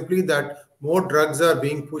is it simply that more drugs are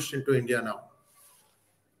being pushed into India now?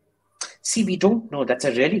 See, we don't know. That's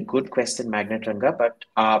a really good question, Magnet Ranga, but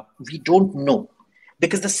we don't know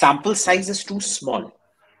because the sample size is too small.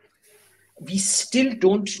 We still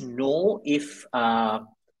don't know if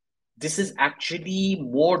this is actually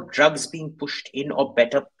more drugs being pushed in or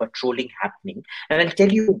better patrolling happening. And I'll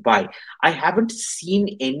tell you why. I haven't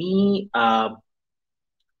seen any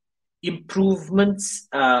improvements,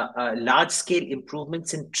 large-scale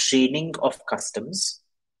improvements in training of customs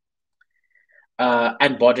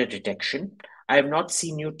and border detection. I have not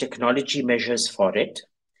seen new technology measures for it.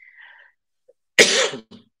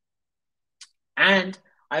 And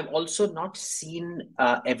I've also not seen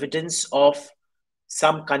evidence of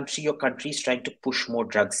some country or countries trying to push more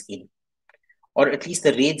drugs in. Or at least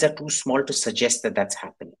the raids are too small to suggest that that's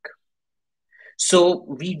happening. So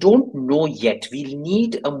we don't know yet. We'll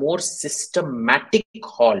need a more systematic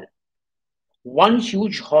haul. One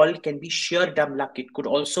huge haul can be sheer dumb luck. It could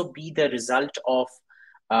also be the result of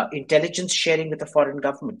intelligence sharing with a foreign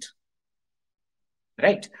government.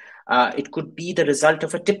 Right? It could be the result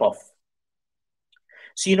of a tip-off.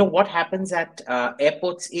 So, you know, what happens at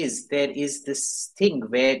airports is there is this thing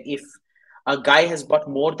where if a guy has bought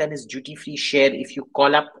more than his duty-free share, if you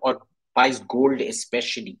call up or buys gold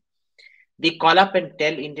especially, they call up and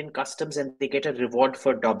tell Indian customs and they get a reward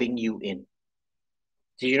for dobbing you in.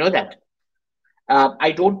 Did you know that?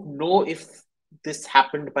 I don't know if this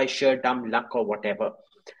happened by sheer dumb luck or whatever.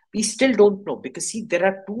 We still don't know because, see, there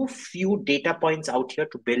are too few data points out here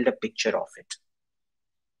to build a picture of it.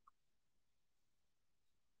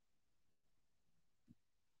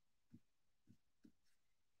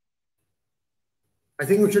 I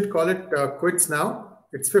think we should call it quits now.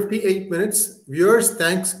 It's 58 minutes. Viewers,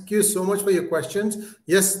 thank you so much for your questions.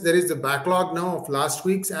 Yes, there is a backlog now of last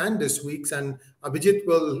week's and this week's, and Abhijit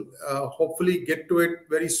will hopefully get to it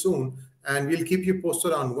very soon. And we'll keep you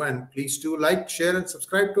posted on when. Please do like, share, and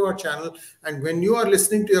subscribe to our channel. And when you are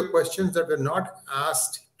listening to your questions that were not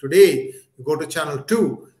asked today, go to channel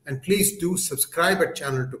 2. And please do subscribe at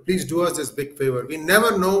channel 2. Please do us this big favor. We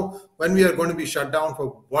never know when we are going to be shut down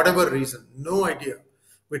for whatever reason. No idea.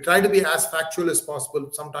 We try to be as factual as possible.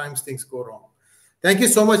 Sometimes things go wrong. Thank you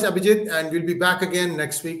so much, Abhijit. And we'll be back again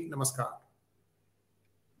next week. Namaskar.